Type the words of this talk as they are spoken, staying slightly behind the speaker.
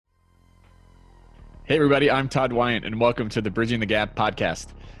Hey, everybody, I'm Todd Wyant, and welcome to the Bridging the Gap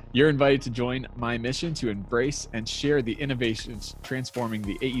podcast. You're invited to join my mission to embrace and share the innovations transforming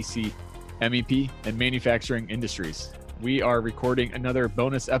the AEC, MEP, and manufacturing industries. We are recording another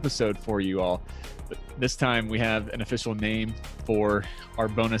bonus episode for you all. But this time, we have an official name for our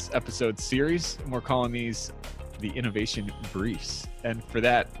bonus episode series, and we're calling these the Innovation Briefs. And for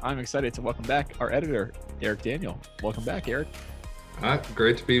that, I'm excited to welcome back our editor, Eric Daniel. Welcome back, Eric.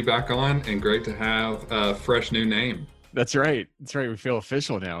 Great to be back on and great to have a fresh new name. That's right. That's right. We feel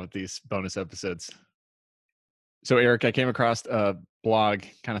official now with these bonus episodes. So, Eric, I came across a blog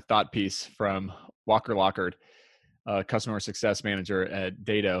kind of thought piece from Walker Lockard, a customer success manager at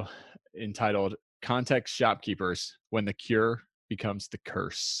Dado, entitled Context Shopkeepers When the Cure Becomes the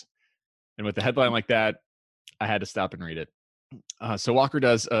Curse. And with a headline like that, I had to stop and read it. So Walker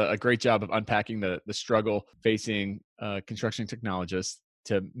does a great job of unpacking the struggle facing construction technologists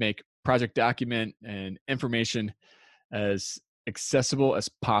to make project document and information as accessible as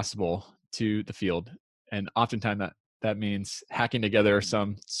possible to the field. And oftentimes that means hacking together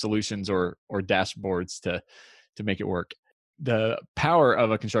some solutions or dashboards to make it work. The power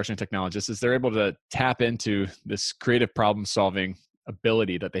of a construction technologist is they're able to tap into this creative problem solving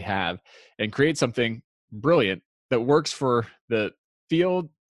ability that they have and create something brilliant that works for the field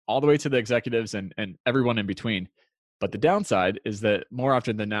all the way to the executives and everyone in between. But the downside is that more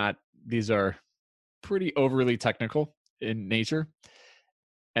often than not, these are pretty overly technical in nature,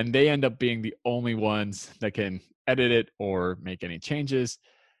 and they end up being the only ones that can edit it or make any changes.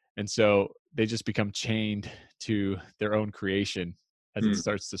 And so they just become chained to their own creation as it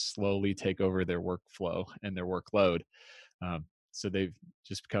starts to slowly take over their workflow and their workload. So they've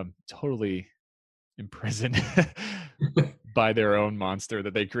just become totally imprisoned by their own monster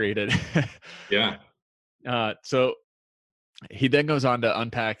that they created. Yeah. So he then goes on to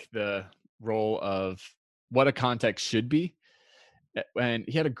unpack the role of what a context should be. And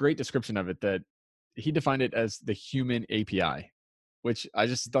he had a great description of it that he defined it as the human API, which I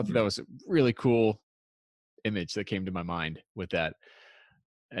just thought that was a really cool image that came to my mind with that.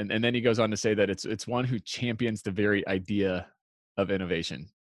 And then he goes on to say that it's one who champions the very idea of innovation,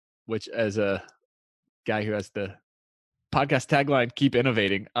 which as a guy who has the podcast tagline, keep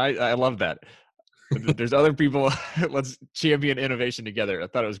innovating. I love that. There's other people. Let's champion innovation together. I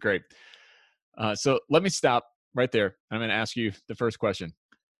thought it was great. So let me stop right there. I'm going to ask you the first question.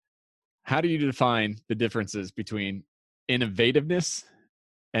 How do you define the differences between innovativeness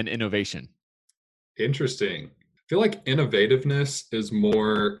and innovation? Interesting. I feel like innovativeness is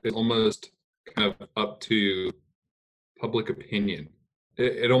almost kind of up to public opinion.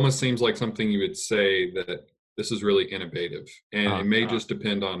 It almost seems like something you would say that this is really innovative. And it may just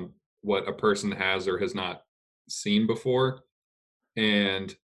depend on what a person has or has not seen before.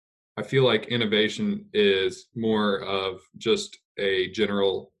 And I feel like innovation is more of just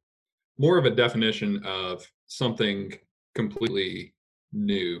more of a definition of something completely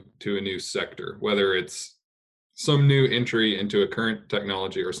new to a new sector, whether it's some new entry into a current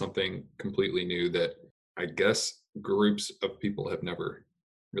technology or something completely new that I guess groups of people have never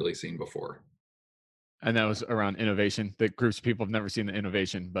really seen before. And that was around innovation, that groups of people have never seen the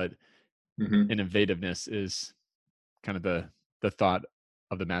innovation, but innovativeness is kind of the thought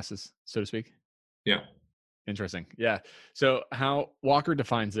of the masses, so to speak. Yeah. Interesting. Yeah. So how Walker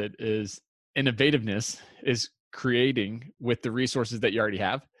defines it is innovativeness is creating with the resources that you already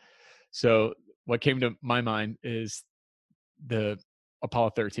have. So what came to my mind is the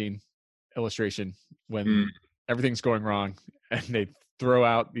Apollo 13 illustration when everything's going wrong and they throw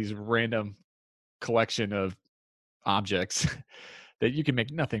out these random collection of objects that you can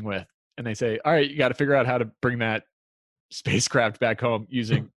make nothing with. And they say, all right, you got to figure out how to bring that spacecraft back home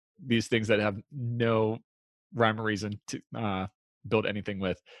using these things that have no rhyme or reason to build anything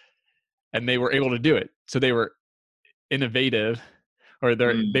with. And they were able to do it. So they were innovative, or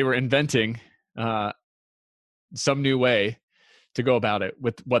they were inventing some new way to go about it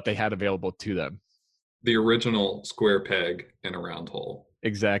with what they had available to them. The original square peg in a round hole.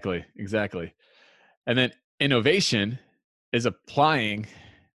 Exactly. And then innovation is applying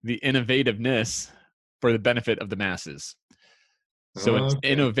the innovativeness for the benefit of the masses. So an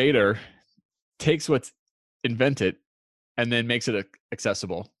innovator takes what's invented and then makes it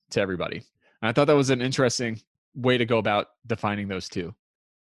accessible to everybody. And I thought that was an interesting way to go about defining those two.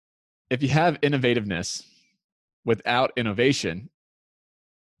 If you have innovativeness without innovation,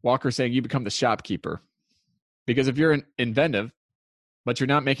 Walker's saying you become the shopkeeper. Because if you're inventive, but you're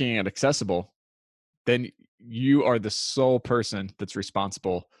not making it accessible, then you are the sole person that's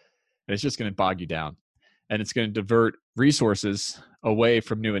responsible, and it's just going to bog you down. And it's going to divert resources away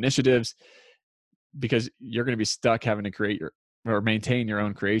from new initiatives. because you're going to be stuck having to create your or maintain your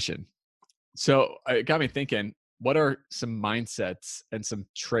own creation. So it got me thinking, what are some mindsets and some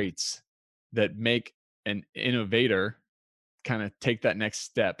traits that make an innovator kind of take that next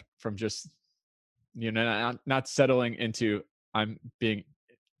step from just, not settling into I'm being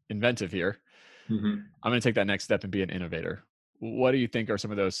inventive here. Hmm. I'm going to take that next step and be an innovator. What do you think are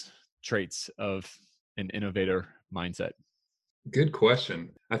some of those traits of an innovator mindset? Good question.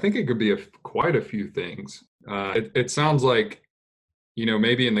 I think it could be quite a few things. It sounds like,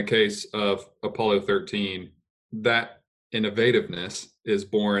 maybe in the case of Apollo 13, that innovativeness is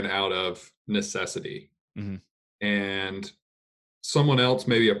born out of necessity. Hmm. And someone else,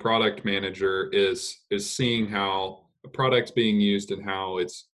 maybe a product manager, is seeing how a product's being used and how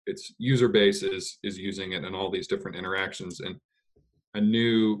its user base is using it and all these different interactions. And a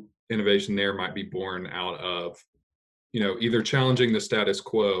new innovation there might be born out of, either challenging the status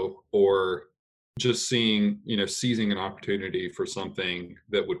quo or just seizing an opportunity for something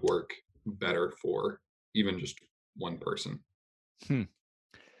that would work better for even just one person. Hmm.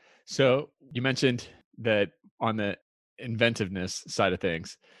 So you mentioned that on the inventiveness side of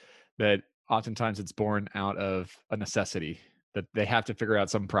things, that oftentimes it's born out of a necessity that they have to figure out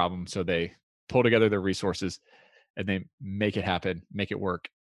some problem. So they pull together their resources and they make it happen, make it work.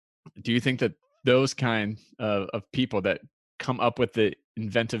 Do you think that those kind of people that come up with the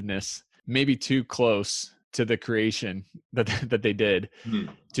inventiveness maybe too close to the creation that, that they did Hmm.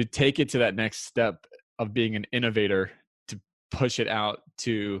 to take it to that next step of being an innovator to push it out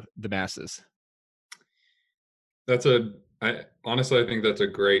to the masses? I honestly, I think that's a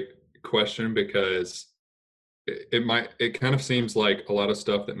great question because it kind of seems like a lot of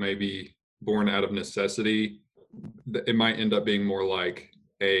stuff that may be born out of necessity, it might end up being more like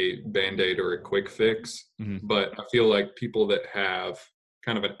a band-aid or a quick fix. Hmm. But I feel like people that have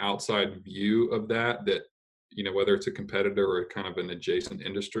kind of an outside view of that, whether it's a competitor or kind of an adjacent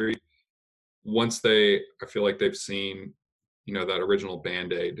industry, I feel like they've seen, that original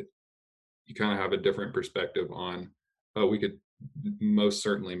band-aid, you kind of have a different perspective on, oh, we could most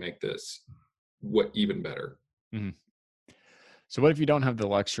certainly make this what even better. Hmm. So what if you don't have the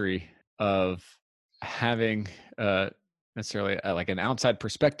luxury of having necessarily like an outside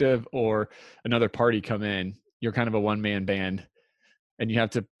perspective or another party come in? You're kind of a one-man band and you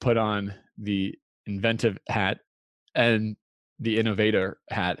have to put on the inventive hat and the innovator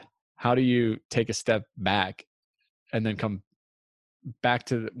hat. How do you take a step back and then come back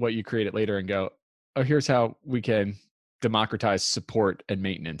to what you created later and go, oh, here's how we can democratize support and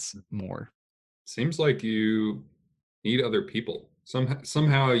maintenance more? Seems like you need other people.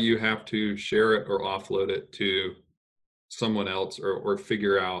 Somehow you have to share it or offload it to someone else, or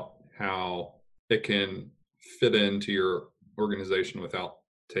figure out how it can fit into your organization without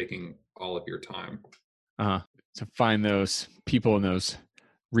taking all of your time. uh to find those people and those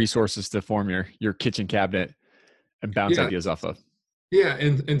resources to form your kitchen cabinet and bounce Yeah, ideas off of. yeah,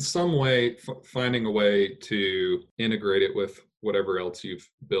 and in some way, finding a way to integrate it with whatever else you've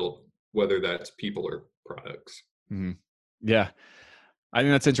built, whether that's people or products. Mhm. Yeah, I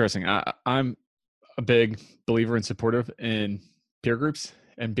think that's interesting. I'm a big believer and supportive in peer groups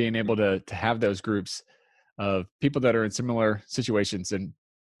and being able to have those groups of people that are in similar situations and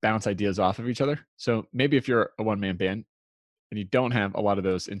bounce ideas off of each other. So maybe if you're a one man band and you don't have a lot of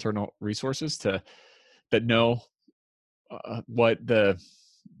those internal resources to that know what the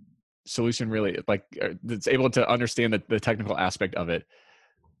solution really like, that's able to understand the technical aspect of it,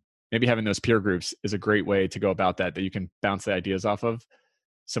 maybe having those peer groups is a great way to go about that you can bounce the ideas off of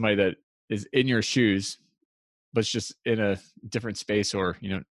somebody that is in your shoes but it's just in a different space or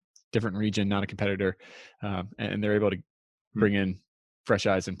different region, not a competitor, and they're able to Hmm. bring in fresh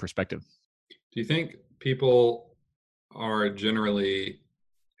eyes and perspective. Do you think people are generally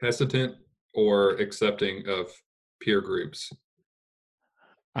hesitant or accepting of peer groups?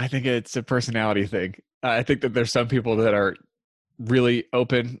 I think it's a personality thing. I think that there's some people that are really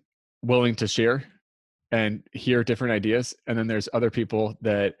open, willing to share and hear different ideas, and then there's other people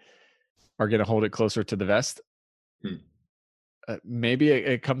that are going to hold it closer to the vest. Hmm. Maybe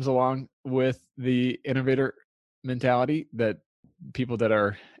it comes along with the innovator mentality that people that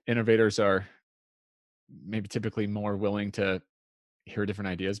are innovators are maybe typically more willing to hear different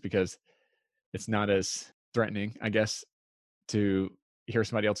ideas because it's not as threatening, I guess, to hear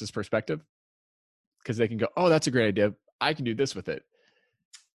somebody else's perspective because they can go, "Oh, that's a great idea. I can do this with it,"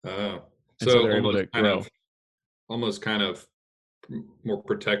 and so So they're able to grow. almost kind of more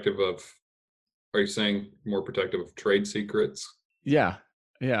protective of. Are you saying more protective of trade secrets? Yeah,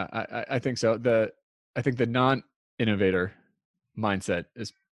 yeah, I think so. I think the non-innovator mindset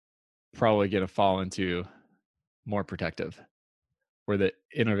is probably going to fall into more protective, where the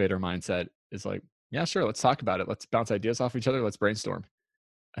innovator mindset is like, yeah, sure, let's talk about it. Let's bounce ideas off each other. Let's brainstorm.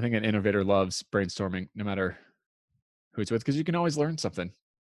 I think an innovator loves brainstorming no matter who it's with, because you can always learn something.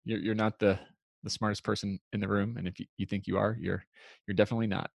 You're not the smartest person in the room. And if you think you are, you're definitely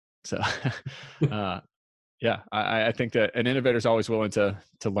not. So yeah, I think that an innovator is always willing to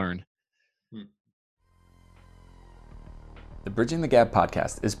learn. The Bridging the Gap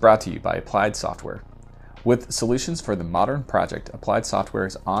podcast is brought to you by Applied Software. With solutions for the modern project, Applied Software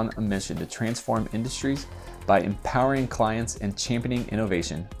is on a mission to transform industries by empowering clients and championing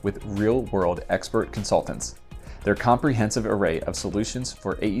innovation with real-world expert consultants. Their comprehensive array of solutions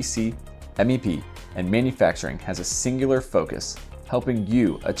for AEC, MEP, and manufacturing has a singular focus, helping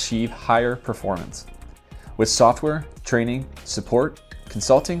you achieve higher performance. With software, training, support,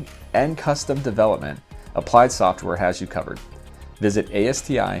 consulting, and custom development, Applied Software has you covered. Visit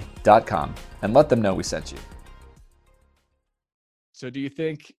ASTI.com and let them know we sent you. So do you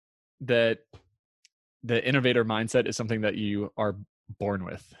think that the innovator mindset is something that you are born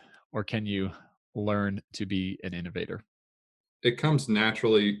with, or can you learn to be an innovator? It comes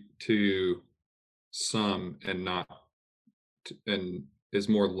naturally to some and not, and is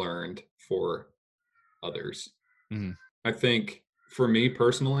more learned for others. Mm-hmm. I think for me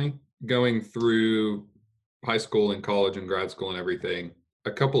personally, going through high school and college and grad school and everything,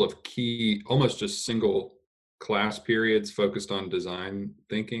 a couple of key, almost just single class periods focused on design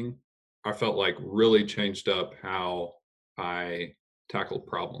thinking, I felt like really changed up how I tackled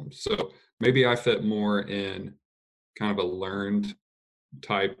problems. So maybe I fit more in kind of a learned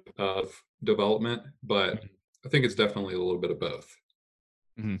type of development, but I think it's definitely a little bit of both.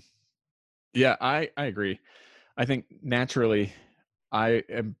 Mm-hmm. Yeah, I agree. I think naturally I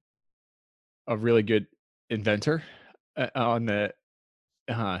am a really good inventor on the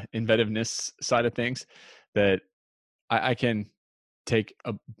inventiveness side of things, that I can take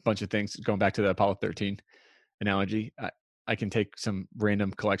a bunch of things, going back to the Apollo 13 analogy. I can take some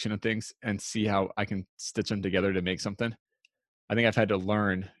random collection of things and see how I can stitch them together to make something. I think I've had to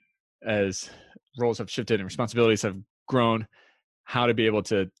learn, as roles have shifted and responsibilities have grown, how to be able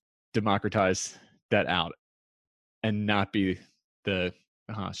to democratize that out and not be the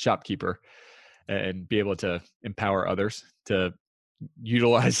shopkeeper, and be able to empower others to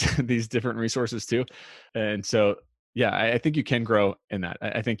utilize these different resources too. And so, yeah, I think you can grow in that.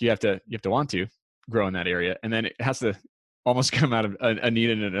 I think you have to want to grow in that area, and then it has to almost come out of a need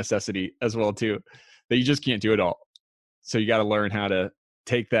and a necessity as well too, that you just can't do it all. So you got to learn how to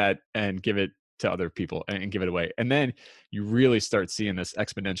take that and give it to other people and give it away. And then you really start seeing this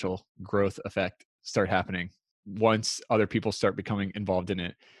exponential growth effect start happening once other people start becoming involved in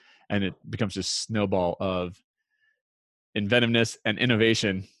it. And it becomes this snowball of inventiveness and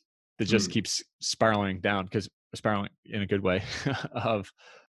innovation that just keeps spiraling down, because spiraling in a good way of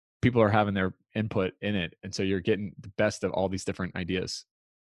people are having their input in it. And so you're getting the best of all these different ideas.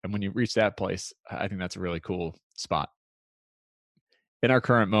 And when you reach that place, I think that's a really cool spot. In our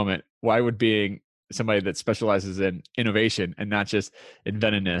current moment, why would being somebody that specializes in innovation and not just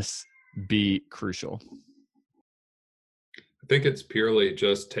inventiveness be crucial? I think it's purely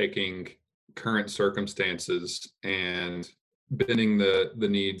just taking current circumstances and bending the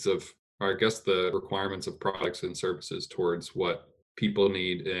needs of, or I guess the requirements of products and services towards what people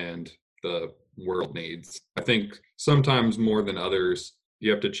need and the world needs. I think sometimes more than others, you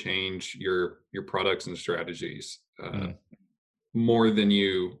have to change your products and strategies more than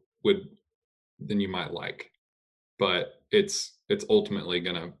you might like, but it's ultimately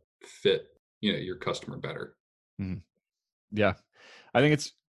going to fit your customer better. Yeah, I think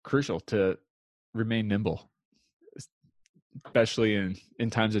it's crucial to remain nimble, especially in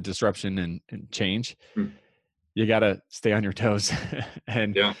times of disruption and change. You got to stay on your toes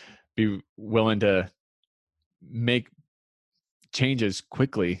and be willing to make changes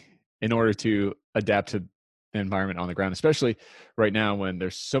quickly in order to adapt to the environment on the ground, especially right now when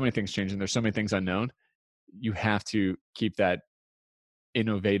there's so many things changing, there's so many things unknown. You have to keep that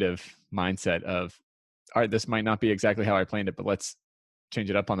innovative mindset of, all right, this might not be exactly how I planned it, but let's change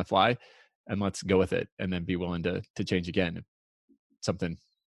it up on the fly and let's go with it, and then be willing to change again if something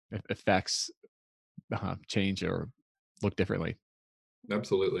affects change or look differently.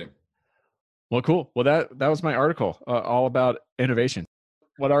 Absolutely. Well, cool. Well, that was my article, all about innovation.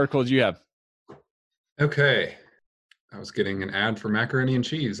 What article do you have? Okay. I was getting an ad for macaroni and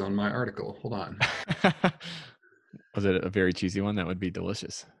cheese on my article. Hold on. Was it a very cheesy one? That would be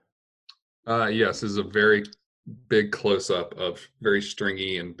delicious. Yes, this is a very big close-up of very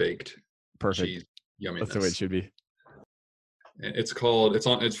stringy and baked Perfect cheese yumminess. That's the way it should be.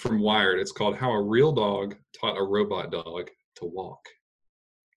 It's from Wired. It's called How a Real Dog Taught a Robot Dog to Walk.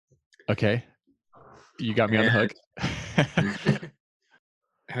 Okay. You got me on the hook.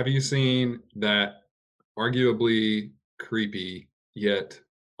 Have you seen that arguably creepy yet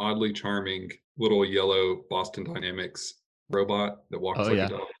oddly charming little yellow Boston Dynamics robot that walks Oh like yeah. a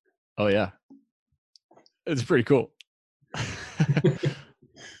dog? Oh yeah. It's pretty cool.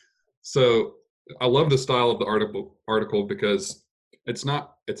 So I love the style of the article because it's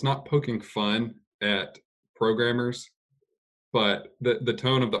not poking fun at programmers, but the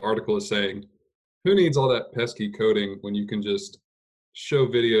tone of the article is saying, who needs all that pesky coding when you can just show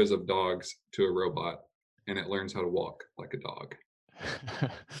videos of dogs to a robot and it learns how to walk like a dog?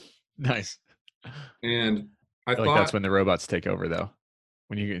 Nice. And I I feel like that's thought, when the robots take over, though.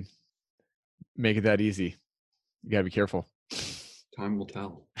 When you can make it that easy, you gotta be careful. time will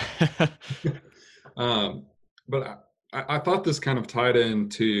tell. But I thought this kind of tied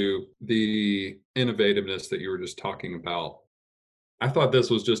into the innovativeness that you were just talking about. I thought this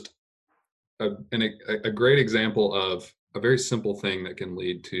was just a great example of a very simple thing that can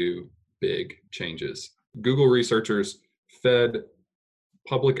lead to big changes. Google researchers fed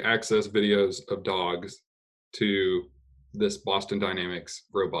public access videos of dogs to this Boston Dynamics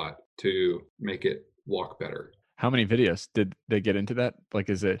robot to make it walk better. How many videos did they get into that? Like,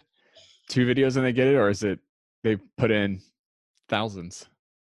 is it 2 videos and they get it, or is it they put in thousands?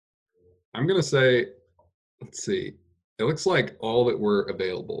 I'm going to say, let's see, it looks like all that were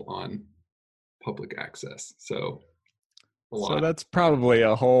available on public access. So a So lot. that's probably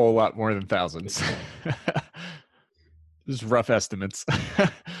a whole lot more than thousands. Just rough estimates.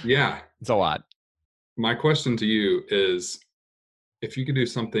 Yeah. It's a lot. My question to you is, if you could do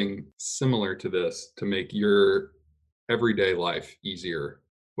something similar to this to make your everyday life easier,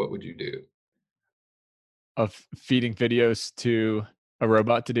 what would you do? Of feeding videos to a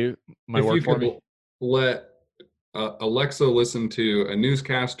robot to do my If you work for could me. let Alexa listen to a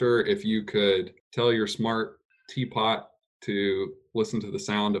newscaster, if you could tell your smart teapot to listen to the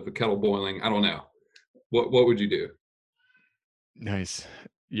sound of a kettle boiling, I don't know. What would you do? Nice.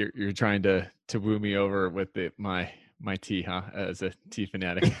 You're trying to woo me over with my tea, huh? As a tea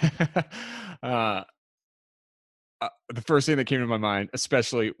fanatic. uh, the first thing that came to my mind,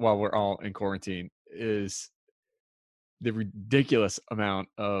 especially while we're all in quarantine, is the ridiculous amount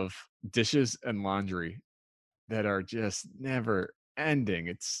of dishes and laundry that are just never ending.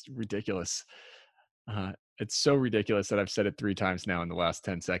 It's ridiculous. It's so ridiculous that I've said it 3 times now in the last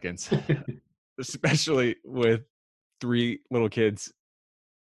 10 seconds, especially with 3 little kids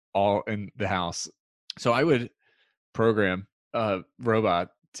all in the house. So I would program a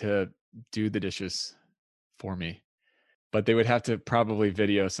robot to do the dishes for me, but they would have to probably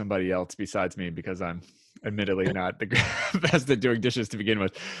video somebody else besides me because I'm admittedly not the best at doing dishes to begin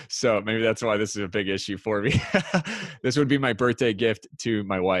with. So maybe that's why this is a big issue for me. This would be my birthday gift to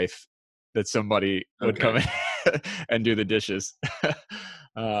my wife, that somebody would come Okay, in and do the dishes.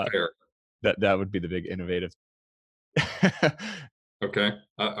 fair. That would be the big innovative. Okay,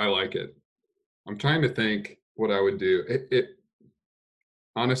 I like it. I'm trying to think what I would do. It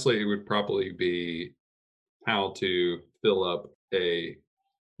honestly, it would probably be how to fill up a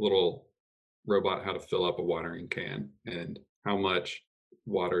little robot, how to fill up a watering can, and how much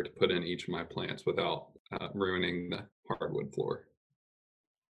water to put in each of my plants without ruining the hardwood floor.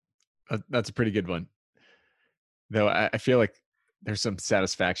 That's a pretty good one. Though I feel like there's some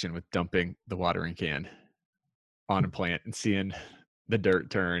satisfaction with dumping the watering can on a plant and seeing the dirt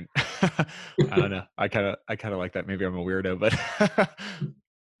turn. I don't know. I kind of like that. Maybe I'm a weirdo, but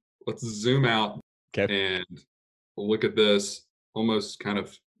Let's zoom out okay. and look at this almost kind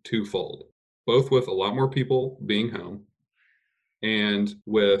of twofold, both with a lot more people being home and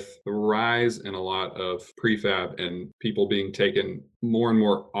with the rise in a lot of prefab and people being taken more and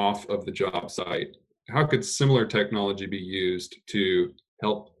more off of the job site. How could similar technology be used to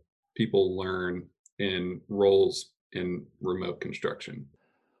help people learn in roles in remote construction?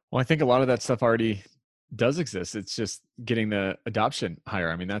 Well, I think a lot of that stuff already does exist. It's just getting the adoption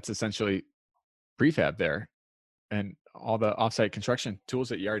higher. I mean, that's essentially prefab there, and all the offsite construction tools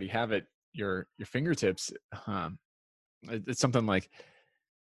that you already have at your fingertips. It's something like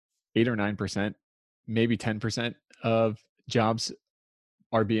 8 or 9%, maybe 10% of jobs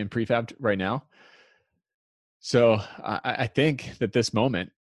are being prefabbed right now. So I think that this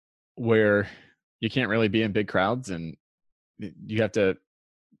moment where you can't really be in big crowds and you have to,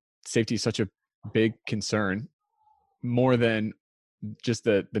 safety is such a big concern, more than just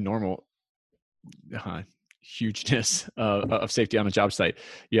the normal hugeness of safety on a job site.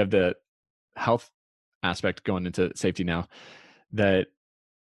 You have the health aspect going into safety now. that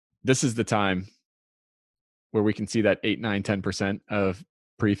this is the time where we can see that 8, 9, 10% of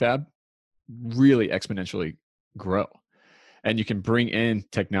prefab really exponentially grow. And you can bring in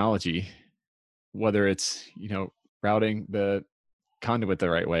technology, whether it's, routing the conduit the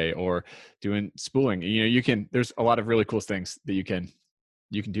right way or doing spooling. There's a lot of really cool things that you can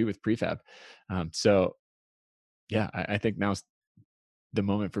do with prefab. So yeah, I think now's the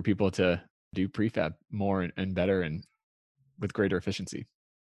moment for people to do prefab more and better and with greater efficiency.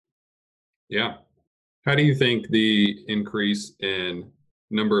 Yeah. How do you think the increase in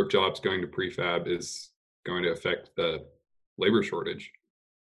number of jobs going to prefab is going to affect the labor shortage?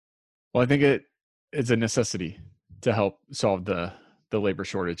 Well, I think it's a necessity to help solve the labor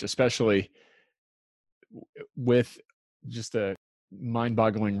shortage, especially with just a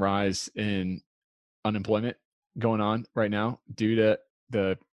mind-boggling rise in unemployment going on right now due to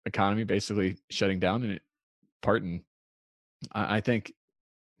the economy basically shutting down in part. And I think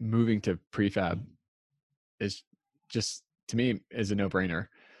moving to prefab is just, to me, is a no-brainer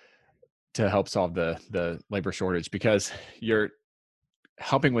to help solve the labor shortage, because you're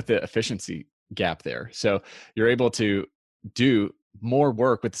helping with the efficiency gap there. So you're able to do more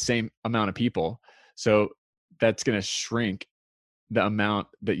work with the same amount of people. So that's going to shrink the amount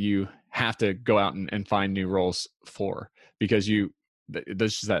that you have to go out and find new roles for, because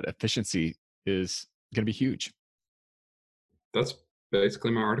that efficiency is going to be huge. That's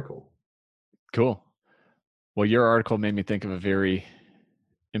basically my article. Cool. Well, your article made me think of a very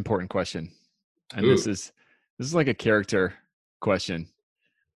important question. And this is like a character question.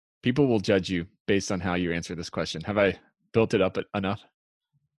 People will judge you based on how you answer this question. Have I built it up enough?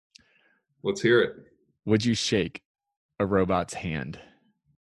 Let's hear it. Would you shake a robot's hand?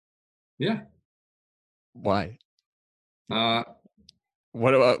 Yeah. Why?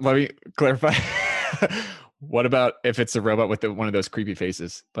 What about, let me clarify. What about if it's a robot with one of those creepy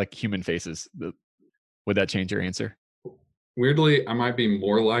faces, like human faces? Would that change your answer? Weirdly, I might be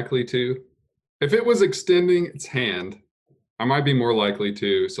more likely to. If it was extending its hand, I might be more likely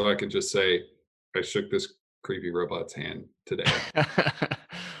to, so I could just say, I shook this creepy robot's hand today.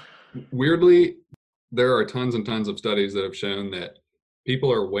 Weirdly, there are tons and tons of studies that have shown that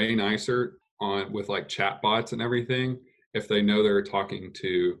people are way nicer with like chat bots and everything if they know they're talking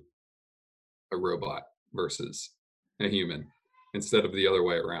to a robot versus a human instead of the other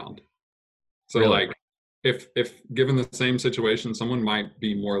way around. So really? Like if given the same situation, someone might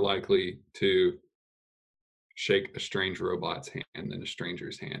be more likely to shake a strange robot's hand than a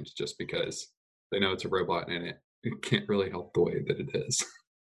stranger's hand, just because they know it's a robot and it can't really help the way that it is.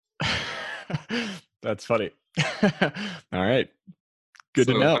 That's funny. All right. Good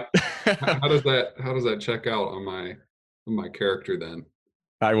to know. how does that check out on my character then?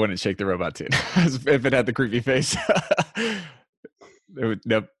 I wouldn't shake the robot too if it had the creepy face.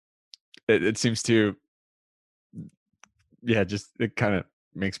 Nope. It seems to, yeah, just it kind of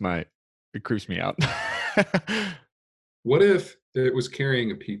it creeps me out. What if it was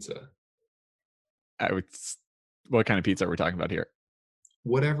carrying a pizza? What kind of pizza are we talking about here?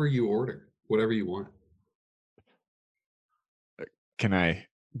 Whatever you order, whatever you want. Can I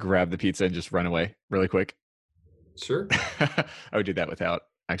grab the pizza and just run away really quick? Sure. I would do that without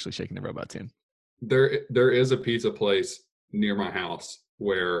actually shaking the robot's hand. There is a pizza place near my house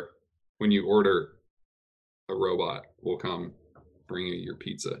where when you order, a robot will come bring you your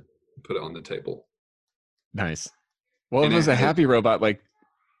pizza and put it on the table. Nice. Well, if it was a happy robot like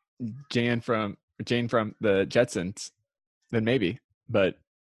Jane from the Jetsons, then maybe. But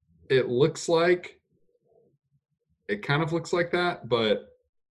it kind of looks like that, but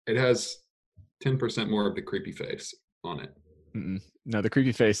it has 10% more of the creepy face on it. No, the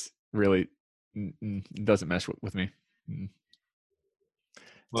creepy face really doesn't mesh with me.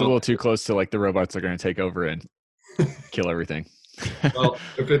 It's a little too close to like the robots are going to take over and kill everything. Well,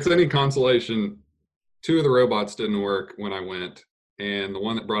 if it's any consolation, 2 of the robots didn't work when I went, and the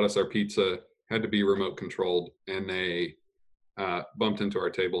one that brought us our pizza had to be remote controlled, and they bumped into our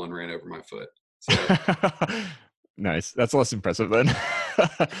table and ran over my foot. So. Nice. That's less impressive then.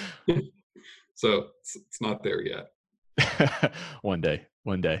 So it's not there yet. One day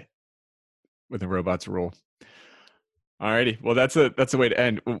when the robots rule. Alrighty. Well, that's a way to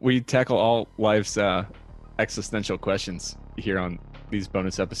end. We tackle all life's existential questions here on these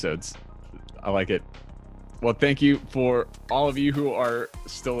bonus episodes. I like it. Well, thank you for all of you who are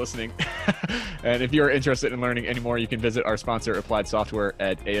still listening. And if you're interested in learning any more, you can visit our sponsor, Applied Software,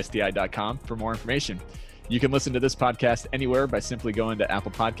 at asdi.com for more information. You can listen to this podcast anywhere by simply going to Apple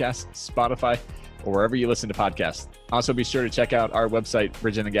Podcasts, Spotify, or wherever you listen to podcasts. Also, be sure to check out our website,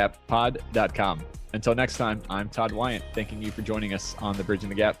 bridgingthegappod.com. Until next time, I'm Todd Wyant, thanking you for joining us on the Bridging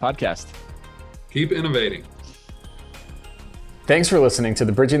the Gap podcast. Keep innovating. Thanks for listening to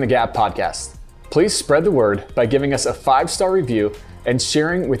the Bridging the Gap podcast. Please spread the word by giving us a 5-star review and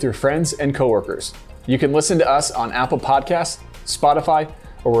sharing with your friends and coworkers. You can listen to us on Apple Podcasts, Spotify,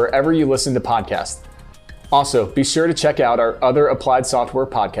 or wherever you listen to podcasts. Also, be sure to check out our other applied software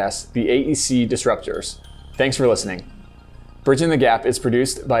podcasts, the AEC Disruptors. Thanks for listening. Bridging the Gap is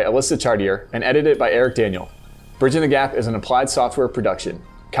produced by Alyssa Chartier and edited by Eric Daniel. Bridging the Gap is an applied software production.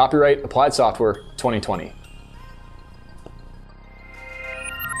 Copyright Applied Software 2020.